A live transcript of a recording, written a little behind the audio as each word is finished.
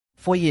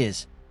For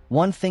years,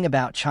 one thing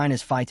about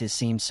China's fighters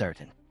seemed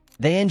certain.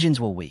 Their engines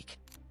were weak.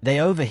 They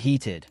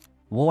overheated,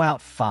 wore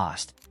out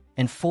fast,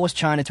 and forced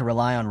China to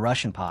rely on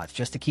Russian parts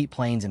just to keep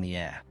planes in the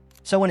air.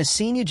 So when a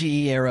senior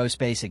GE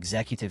Aerospace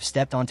executive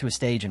stepped onto a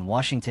stage in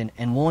Washington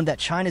and warned that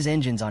China's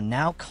engines are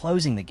now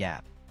closing the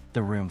gap,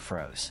 the room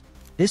froze.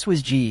 This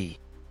was GE,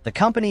 the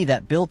company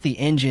that built the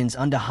engines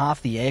under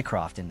half the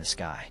aircraft in the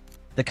sky.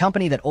 The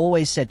company that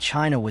always said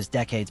China was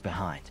decades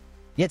behind.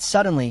 Yet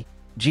suddenly,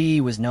 GE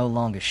was no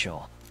longer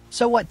sure.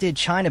 So what did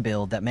China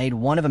build that made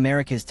one of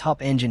America's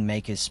top engine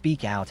makers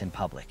speak out in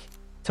public?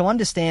 To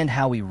understand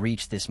how we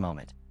reached this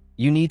moment,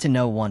 you need to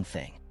know one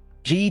thing.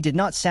 GE did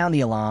not sound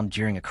the alarm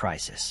during a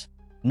crisis.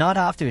 Not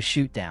after a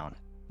shoot-down,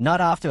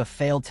 not after a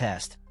failed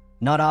test,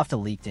 not after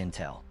leaked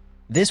intel.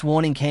 This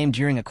warning came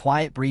during a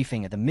quiet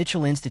briefing at the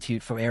Mitchell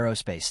Institute for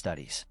Aerospace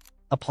Studies,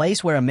 a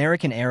place where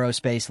American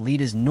aerospace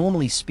leaders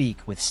normally speak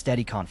with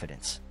steady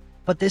confidence.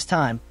 But this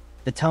time,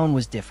 the tone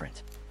was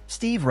different.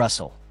 Steve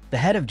Russell, the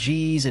head of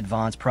GE's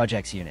Advanced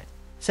Projects Unit,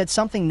 said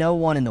something no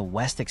one in the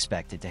West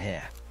expected to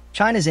hear.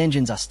 China's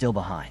engines are still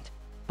behind,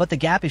 but the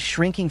gap is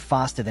shrinking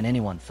faster than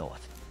anyone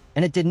thought.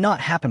 And it did not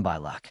happen by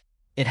luck.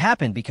 It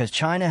happened because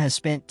China has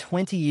spent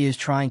 20 years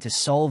trying to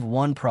solve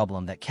one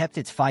problem that kept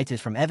its fighters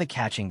from ever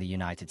catching the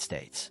United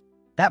States.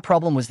 That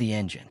problem was the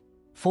engine.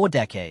 For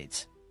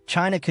decades,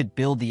 China could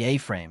build the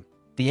A-frame,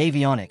 the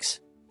avionics,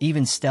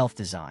 even stealth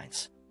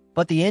designs.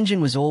 But the engine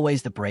was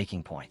always the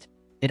breaking point.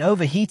 It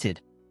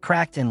overheated,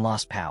 cracked, and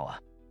lost power.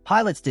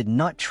 Pilots did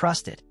not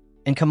trust it,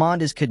 and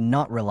commanders could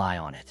not rely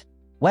on it.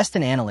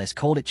 Western analysts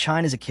called it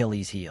China's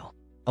Achilles heel.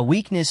 A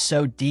weakness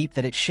so deep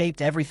that it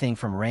shaped everything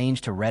from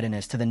range to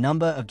readiness to the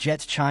number of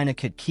jets China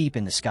could keep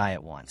in the sky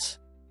at once.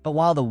 But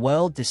while the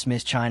world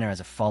dismissed China as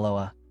a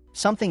follower,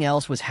 something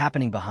else was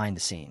happening behind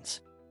the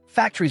scenes.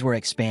 Factories were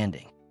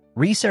expanding.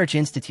 Research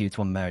institutes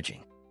were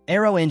merging.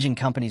 Aero engine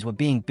companies were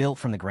being built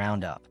from the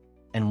ground up.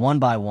 And one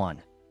by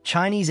one,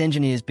 Chinese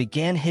engineers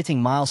began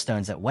hitting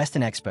milestones that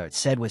Western experts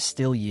said were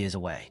still years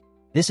away.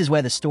 This is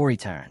where the story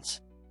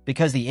turns.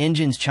 Because the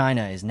engines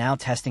China is now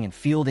testing and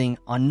fielding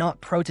are not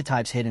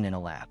prototypes hidden in a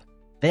lab.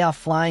 They are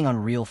flying on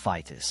real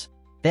fighters.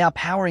 They are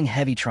powering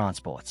heavy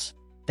transports.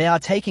 They are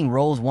taking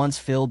roles once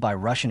filled by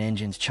Russian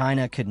engines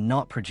China could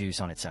not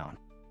produce on its own.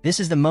 This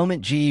is the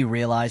moment GE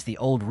realized the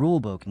old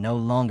rulebook no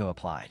longer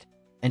applied.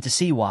 And to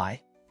see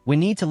why, we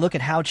need to look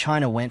at how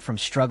China went from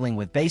struggling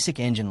with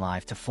basic engine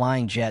life to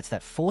flying jets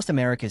that forced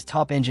America's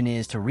top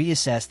engineers to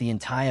reassess the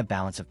entire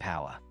balance of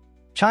power.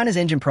 China's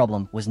engine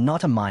problem was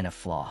not a minor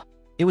flaw.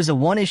 It was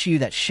one issue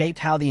that shaped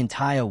how the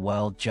entire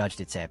world judged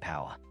its air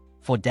power.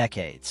 For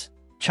decades,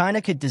 China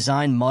could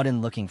design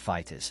modern-looking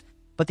fighters,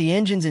 but the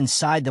engines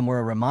inside them were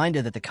a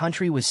reminder that the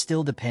country was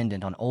still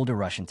dependent on older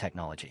Russian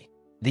technology.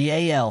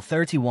 The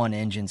AL-31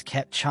 engines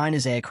kept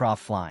China's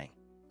aircraft flying,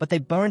 but they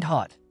burned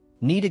hot,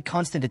 needed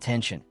constant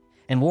attention,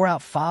 and wore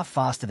out far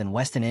faster than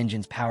Western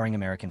engines powering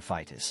American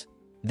fighters.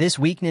 This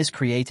weakness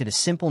created a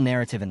simple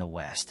narrative in the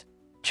West.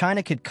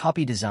 China could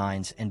copy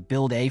designs and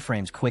build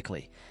A-frames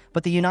quickly,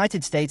 but the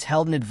United States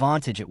held an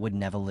advantage it would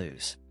never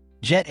lose.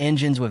 Jet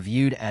engines were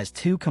viewed as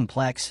too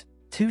complex,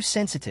 too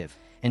sensitive,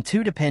 and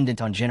too dependent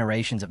on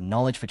generations of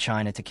knowledge for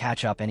China to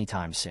catch up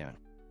anytime soon.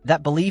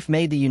 That belief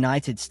made the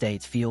United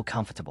States feel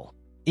comfortable.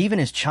 Even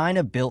as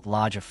China built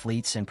larger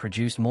fleets and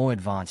produced more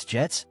advanced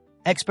jets,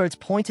 experts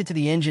pointed to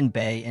the engine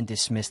bay and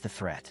dismissed the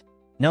threat.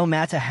 No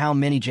matter how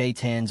many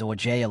J-10s or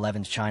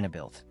J-11s China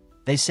built,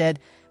 they said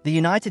the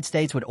United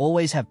States would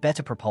always have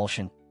better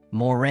propulsion,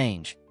 more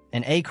range,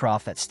 and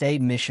aircraft that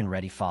stayed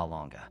mission-ready far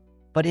longer.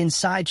 But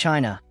inside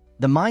China,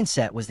 the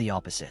mindset was the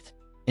opposite.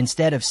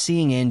 Instead of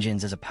seeing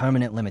engines as a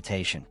permanent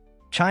limitation,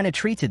 China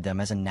treated them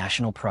as a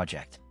national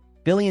project.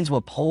 Billions were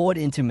poured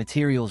into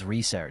materials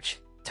research,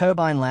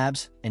 turbine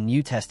labs, and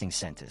new testing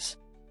centers.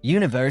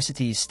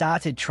 Universities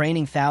started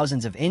training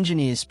thousands of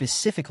engineers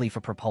specifically for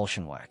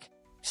propulsion work.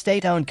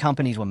 State-owned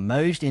companies were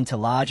merged into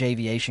large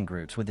aviation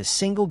groups with the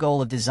single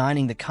goal of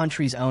designing the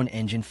country's own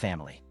engine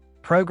family.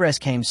 Progress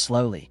came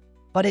slowly,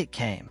 but it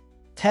came.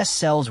 Test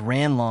cells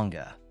ran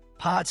longer,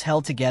 parts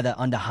held together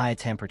under higher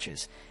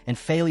temperatures, and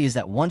failures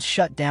that once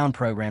shut down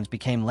programs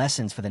became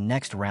lessons for the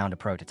next round of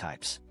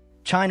prototypes.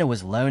 China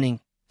was learning,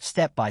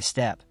 step by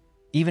step,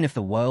 even if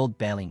the world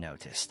barely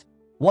noticed.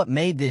 What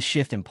made this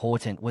shift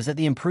important was that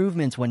the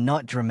improvements were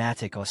not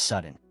dramatic or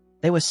sudden.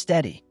 They were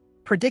steady,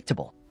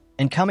 predictable,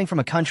 and coming from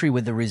a country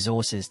with the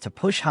resources to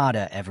push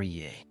harder every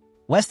year.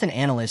 Western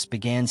analysts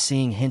began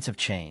seeing hints of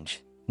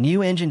change.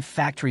 New engine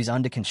factories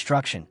under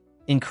construction,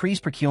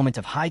 increased procurement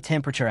of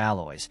high-temperature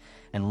alloys,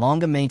 and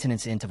longer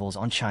maintenance intervals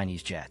on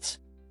Chinese jets.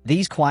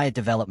 These quiet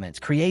developments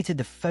created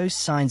the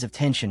first signs of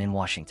tension in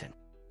Washington.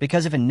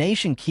 Because if a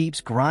nation keeps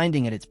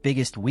grinding at its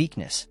biggest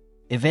weakness,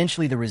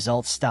 eventually the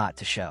results start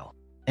to show.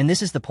 And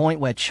this is the point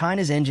where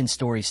China's engine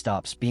story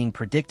stops being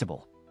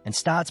predictable and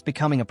starts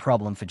becoming a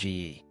problem for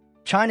GE.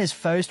 China's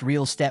first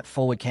real step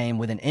forward came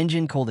with an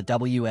engine called the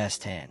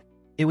WS-10.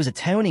 It was a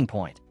turning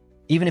point,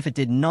 even if it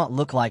did not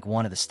look like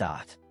one at the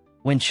start.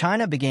 When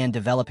China began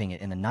developing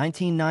it in the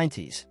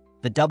 1990s,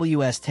 the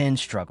WS-10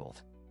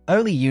 struggled.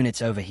 Early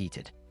units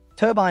overheated.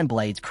 Turbine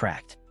blades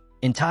cracked.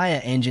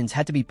 Entire engines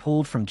had to be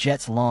pulled from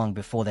jets long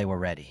before they were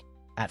ready.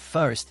 At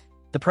first,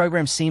 the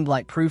program seemed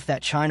like proof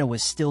that China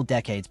was still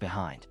decades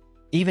behind.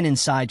 Even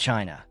inside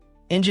China,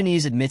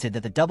 engineers admitted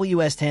that the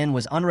WS-10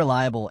 was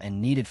unreliable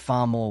and needed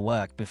far more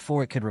work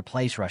before it could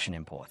replace Russian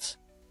imports.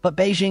 But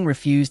Beijing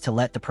refused to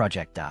let the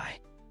project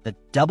die. The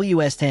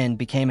WS-10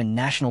 became a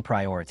national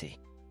priority.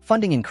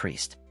 Funding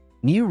increased.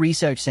 New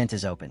research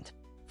centers opened.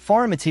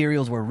 Foreign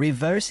materials were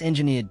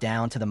reverse-engineered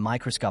down to the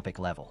microscopic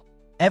level.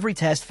 Every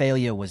test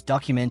failure was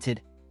documented,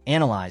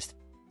 analyzed,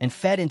 and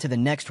fed into the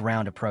next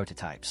round of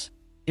prototypes.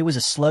 It was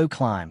a slow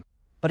climb,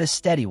 but a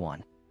steady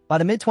one. By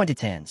the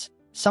mid-2010s,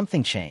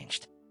 something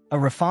changed. A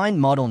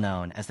refined model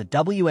known as the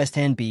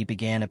WS-10B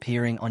began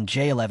appearing on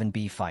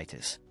J-11B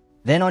fighters,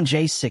 then on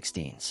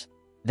J-16s,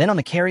 then on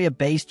the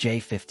carrier-based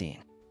J-15.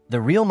 The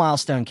real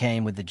milestone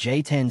came with the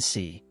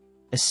J-10C,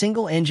 a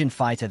single-engine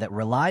fighter that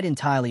relied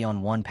entirely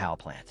on one power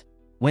plant.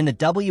 When the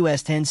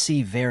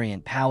WS-10C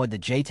variant powered the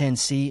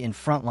J-10C in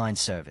frontline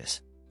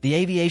service, the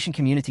aviation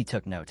community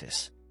took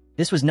notice.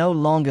 This was no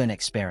longer an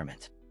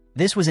experiment.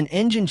 This was an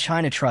engine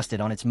China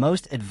trusted on its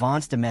most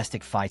advanced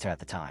domestic fighter at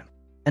the time.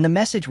 And the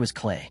message was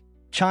clear.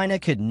 China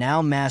could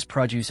now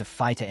mass-produce a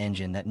fighter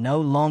engine that no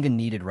longer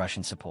needed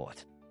Russian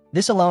support.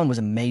 This alone was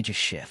a major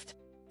shift.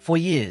 For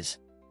years,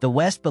 the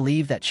West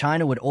believed that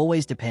China would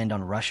always depend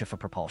on Russia for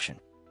propulsion.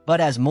 But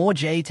as more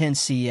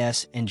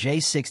J-10CS and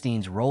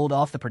J-16s rolled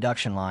off the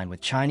production line with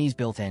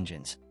Chinese-built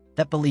engines,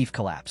 that belief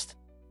collapsed.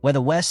 Where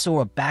the West saw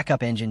a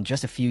backup engine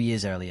just a few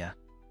years earlier,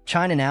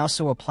 China now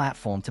saw a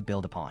platform to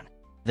build upon.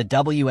 The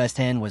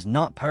WS-10 was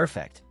not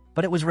perfect,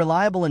 but it was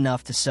reliable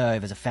enough to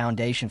serve as a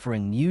foundation for a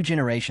new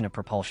generation of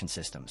propulsion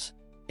systems.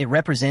 It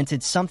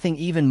represented something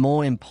even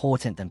more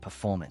important than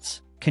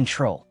performance: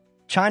 control.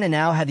 China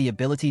now had the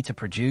ability to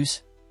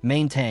produce,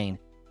 maintain,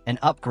 and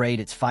upgrade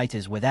its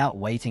fighters without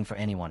waiting for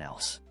anyone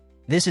else.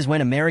 This is when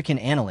American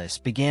analysts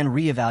began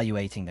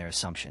re-evaluating their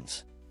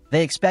assumptions.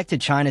 They expected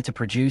China to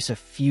produce a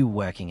few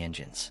working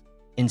engines.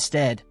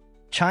 Instead,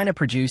 China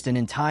produced an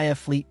entire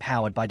fleet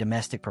powered by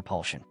domestic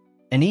propulsion.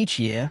 And each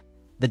year,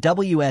 the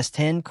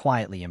WS-10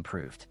 quietly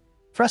improved.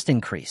 Thrust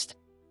increased.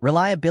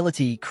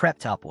 Reliability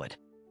crept upward.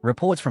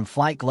 Reports from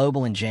Flight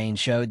Global and Jane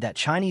showed that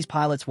Chinese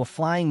pilots were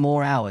flying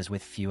more hours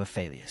with fewer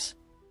failures.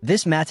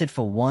 This mattered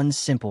for one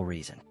simple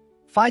reason.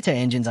 Fighter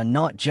engines are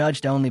not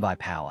judged only by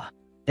power.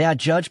 They are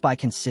judged by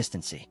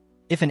consistency.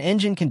 If an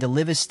engine can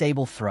deliver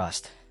stable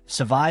thrust,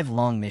 survive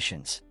long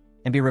missions,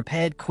 and be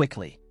repaired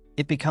quickly,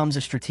 it becomes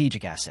a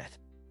strategic asset.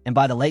 And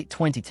by the late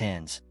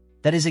 2010s,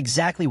 that is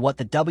exactly what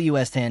the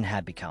WS-10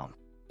 had become.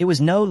 It was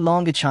no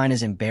longer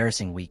China's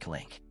embarrassing weak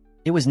link.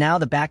 It was now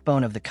the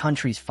backbone of the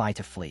country's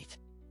fighter fleet.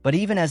 But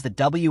even as the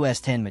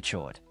WS-10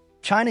 matured,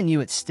 China knew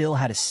it still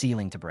had a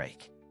ceiling to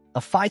break.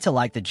 A fighter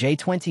like the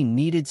J-20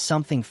 needed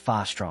something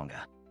far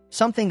stronger.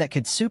 Something that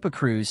could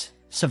supercruise,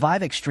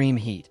 survive extreme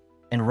heat,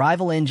 and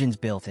rival engines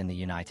built in the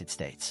United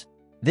States.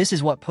 This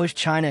is what pushed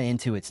China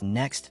into its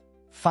next,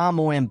 far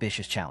more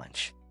ambitious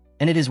challenge.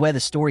 And it is where the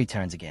story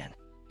turns again.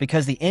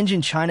 Because the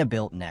engine China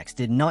built next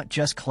did not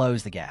just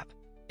close the gap.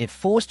 It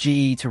forced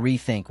GE to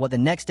rethink what the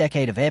next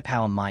decade of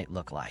airpower might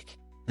look like.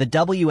 The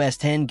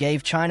WS-10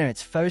 gave China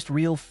its first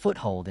real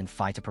foothold in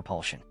fighter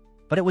propulsion.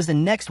 But it was the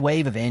next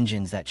wave of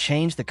engines that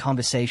changed the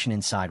conversation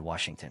inside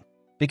Washington.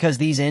 Because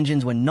these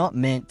engines were not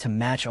meant to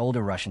match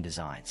older Russian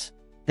designs.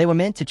 They were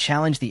meant to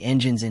challenge the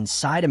engines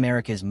inside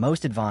America's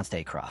most advanced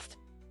aircraft.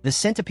 The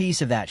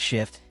centerpiece of that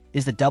shift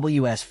is the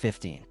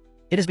WS-15.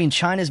 It has been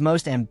China's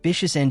most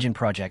ambitious engine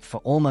project for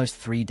almost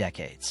 3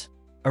 decades.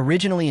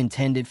 Originally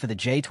intended for the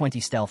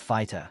J-20 stealth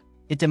fighter,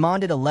 it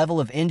demanded a level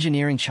of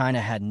engineering China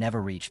had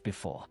never reached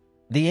before.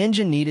 The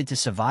engine needed to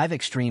survive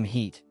extreme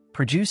heat,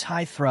 produce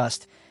high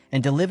thrust,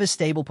 and deliver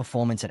stable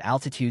performance at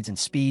altitudes and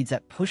speeds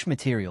that push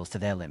materials to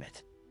their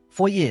limit.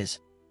 For years,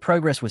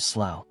 progress was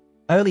slow.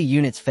 Early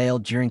units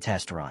failed during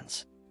test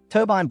runs.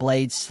 Turbine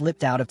blades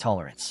slipped out of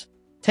tolerance.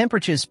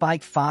 Temperatures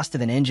spiked faster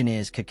than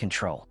engineers could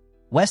control.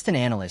 Western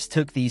analysts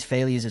took these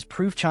failures as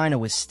proof China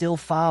was still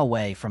far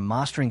away from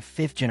mastering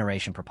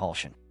 5th-generation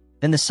propulsion.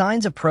 Then the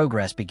signs of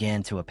progress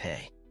began to appear.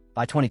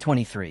 By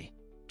 2023,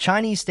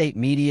 Chinese state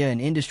media and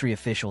industry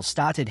officials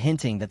started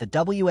hinting that the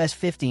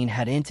WS-15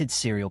 had entered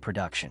serial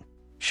production.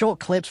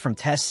 Short clips from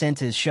test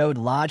centers showed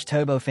large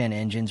turbofan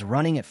engines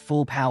running at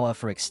full power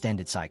for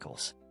extended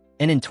cycles.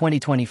 And in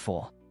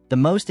 2024, the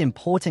most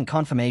important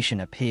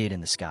confirmation appeared in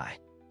the sky.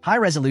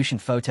 High-resolution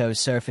photos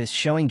surfaced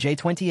showing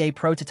J-20A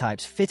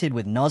prototypes fitted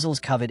with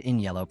nozzles covered in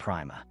yellow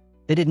primer.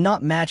 They did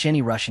not match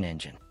any Russian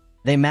engine.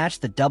 They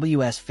matched the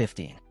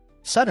WS-15.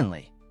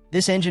 Suddenly,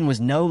 this engine was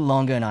no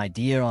longer an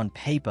idea on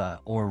paper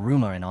or a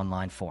rumor in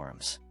online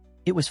forums.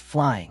 It was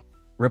flying.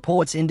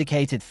 Reports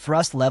indicated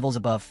thrust levels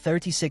above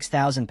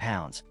 36,000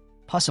 pounds,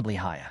 possibly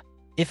higher.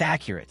 If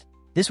accurate,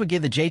 this would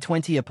give the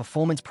J-20 a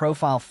performance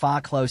profile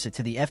far closer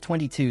to the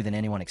F-22 than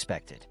anyone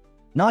expected.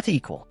 Not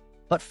equal,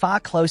 but far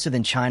closer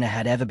than China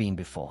had ever been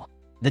before.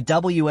 The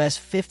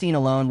WS-15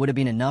 alone would have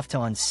been enough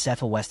to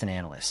unsettle Western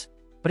analysts.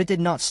 But it did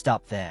not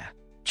stop there.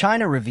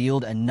 China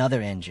revealed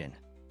another engine,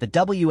 the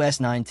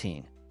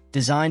WS-19,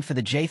 designed for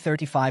the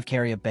J-35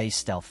 carrier-based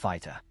stealth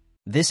fighter.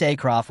 This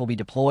aircraft will be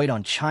deployed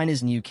on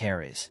China's new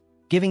carriers,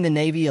 giving the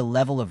Navy a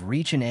level of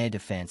reach and air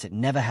defense it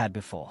never had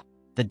before.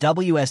 The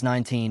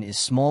WS-19 is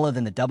smaller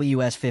than the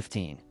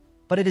WS-15,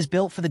 but it is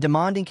built for the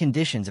demanding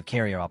conditions of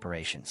carrier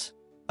operations.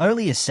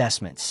 Early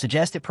assessments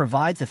suggest it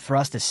provides the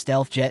thrust a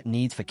stealth jet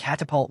needs for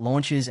catapult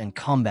launches and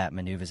combat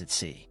maneuvers at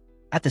sea.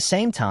 At the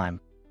same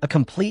time, a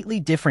completely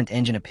different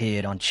engine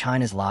appeared on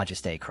China's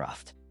largest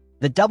aircraft,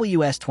 the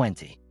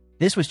WS-20.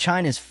 This was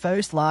China's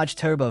first large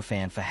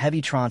turbofan for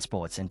heavy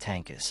transports and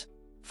tankers.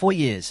 For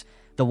years,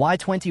 the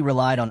Y-20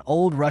 relied on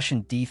old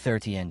Russian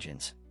D-30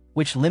 engines,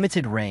 which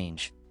limited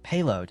range,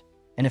 payload,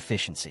 and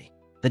efficiency.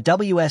 The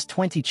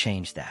WS-20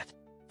 changed that.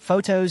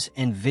 Photos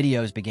and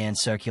videos began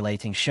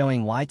circulating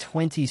showing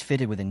Y-20s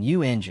fitted with a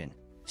new engine,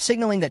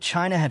 signaling that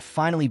China had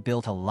finally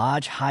built a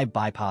large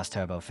high-bypass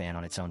turbofan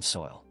on its own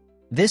soil.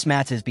 This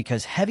matters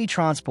because heavy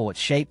transports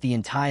shape the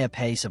entire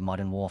pace of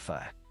modern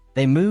warfare.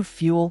 They move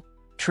fuel,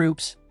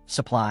 troops,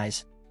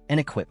 supplies, and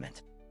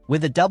equipment.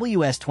 With the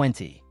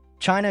WS-20,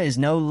 China is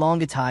no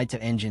longer tied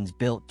to engines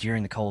built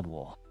during the Cold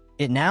War.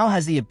 It now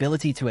has the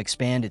ability to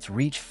expand its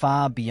reach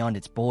far beyond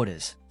its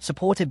borders,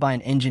 supported by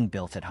an engine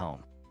built at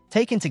home.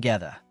 Taken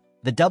together,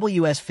 the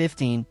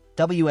WS-15,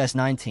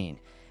 WS-19,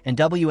 and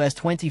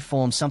WS-20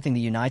 form something the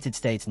United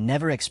States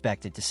never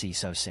expected to see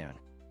so soon.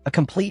 A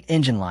complete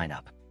engine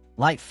lineup.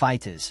 Light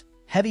fighters,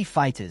 heavy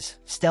fighters,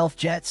 stealth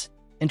jets,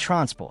 and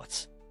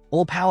transports,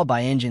 all powered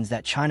by engines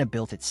that China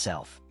built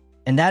itself.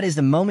 And that is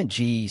the moment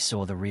GE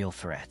saw the real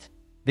threat.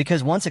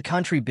 Because once a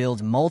country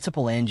builds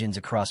multiple engines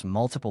across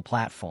multiple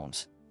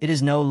platforms, it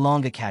is no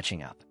longer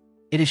catching up.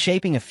 It is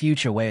shaping a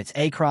future where its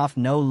aircraft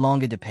no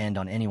longer depend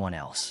on anyone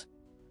else.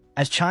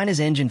 As China's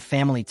engine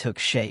family took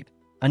shape,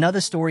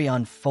 another story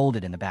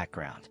unfolded in the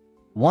background,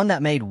 one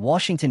that made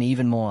Washington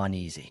even more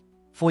uneasy.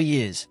 For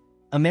years,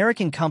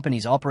 American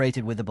companies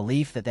operated with the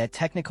belief that their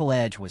technical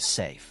edge was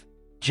safe.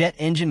 Jet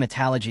engine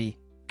metallurgy,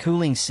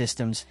 cooling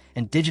systems,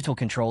 and digital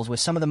controls were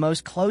some of the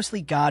most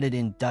closely guarded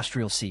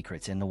industrial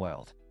secrets in the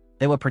world.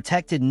 They were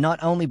protected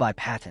not only by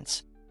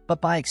patents, but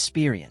by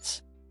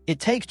experience. It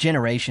takes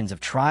generations of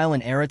trial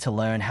and error to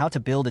learn how to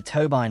build a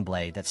turbine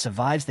blade that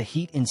survives the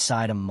heat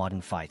inside a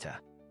modern fighter.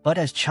 But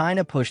as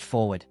China pushed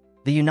forward,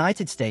 the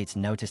United States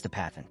noticed a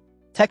pattern.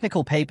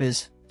 Technical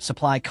papers,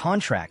 supply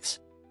contracts,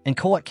 and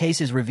court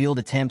cases revealed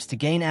attempts to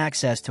gain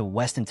access to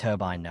Western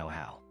turbine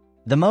know-how.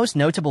 The most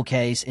notable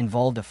case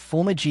involved a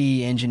former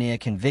GE engineer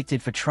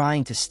convicted for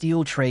trying to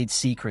steal trade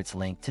secrets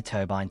linked to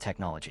turbine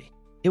technology.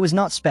 It was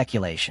not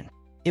speculation.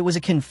 It was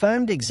a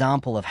confirmed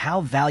example of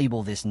how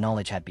valuable this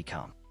knowledge had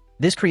become.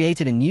 This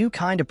created a new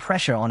kind of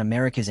pressure on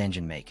America's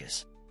engine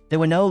makers. They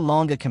were no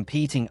longer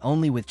competing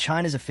only with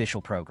China's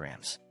official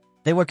programs.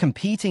 They were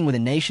competing with a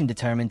nation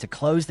determined to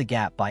close the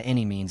gap by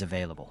any means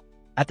available.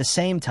 At the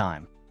same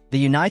time, the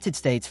United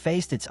States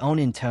faced its own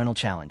internal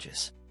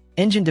challenges.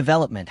 Engine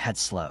development had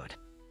slowed.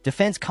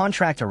 Defense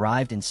contracts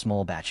arrived in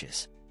small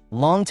batches.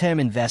 Long-term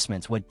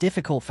investments were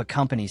difficult for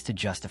companies to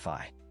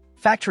justify.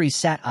 Factories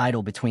sat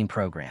idle between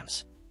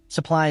programs.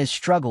 Suppliers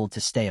struggled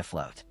to stay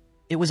afloat.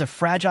 It was a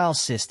fragile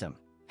system,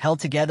 held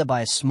together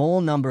by a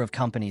small number of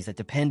companies that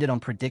depended on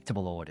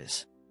predictable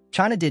orders.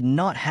 China did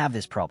not have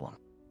this problem.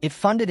 It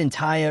funded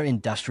entire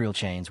industrial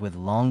chains with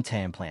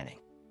long-term planning.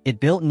 It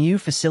built new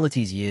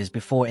facilities years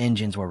before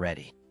engines were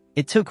ready.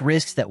 It took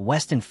risks that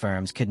Western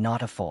firms could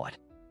not afford.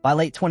 By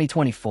late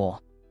 2024,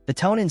 the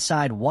tone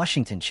inside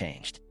Washington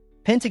changed.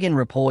 Pentagon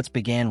reports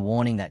began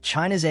warning that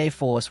China's Air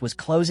Force was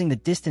closing the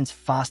distance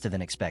faster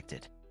than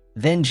expected.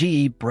 Then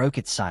GE broke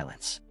its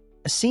silence.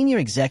 A senior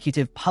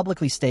executive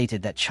publicly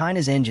stated that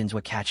China's engines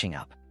were catching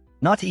up.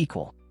 Not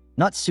equal,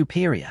 not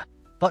superior,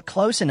 but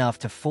close enough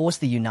to force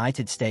the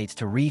United States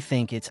to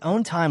rethink its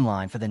own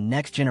timeline for the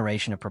next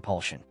generation of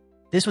propulsion.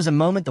 This was a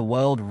moment the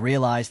world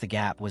realized the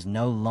gap was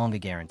no longer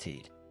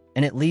guaranteed.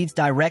 And it leads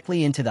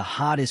directly into the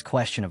hardest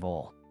question of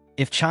all.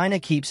 If China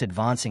keeps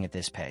advancing at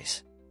this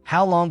pace,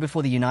 how long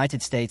before the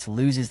United States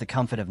loses the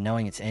comfort of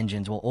knowing its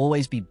engines will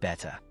always be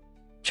better?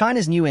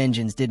 China's new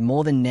engines did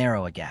more than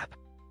narrow a gap.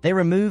 They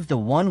removed the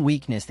one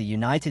weakness the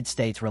United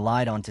States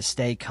relied on to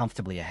stay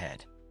comfortably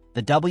ahead.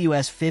 The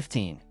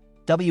WS-15,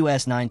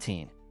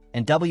 WS-19,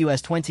 and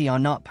WS-20 are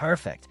not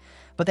perfect,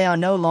 but they are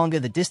no longer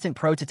the distant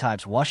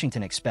prototypes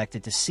Washington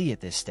expected to see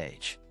at this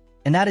stage.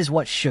 And that is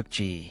what shook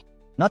GE.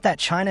 Not that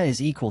China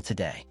is equal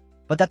today,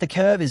 but that the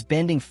curve is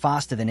bending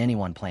faster than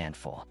anyone planned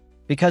for.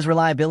 Because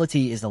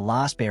reliability is the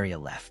last barrier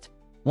left.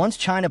 Once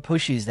China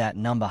pushes that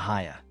number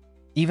higher,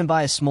 even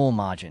by a small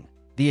margin,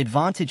 the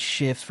advantage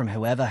shifts from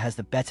whoever has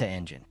the better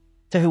engine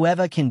to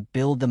whoever can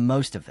build the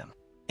most of them.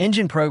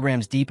 Engine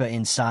programs deeper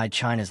inside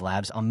China's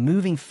labs are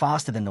moving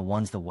faster than the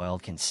ones the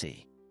world can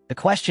see. The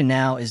question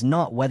now is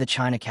not whether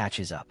China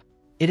catches up.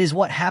 It is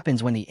what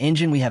happens when the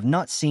engine we have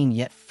not seen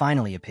yet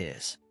finally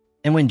appears.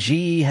 And when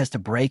GE has to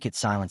break its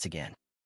silence again.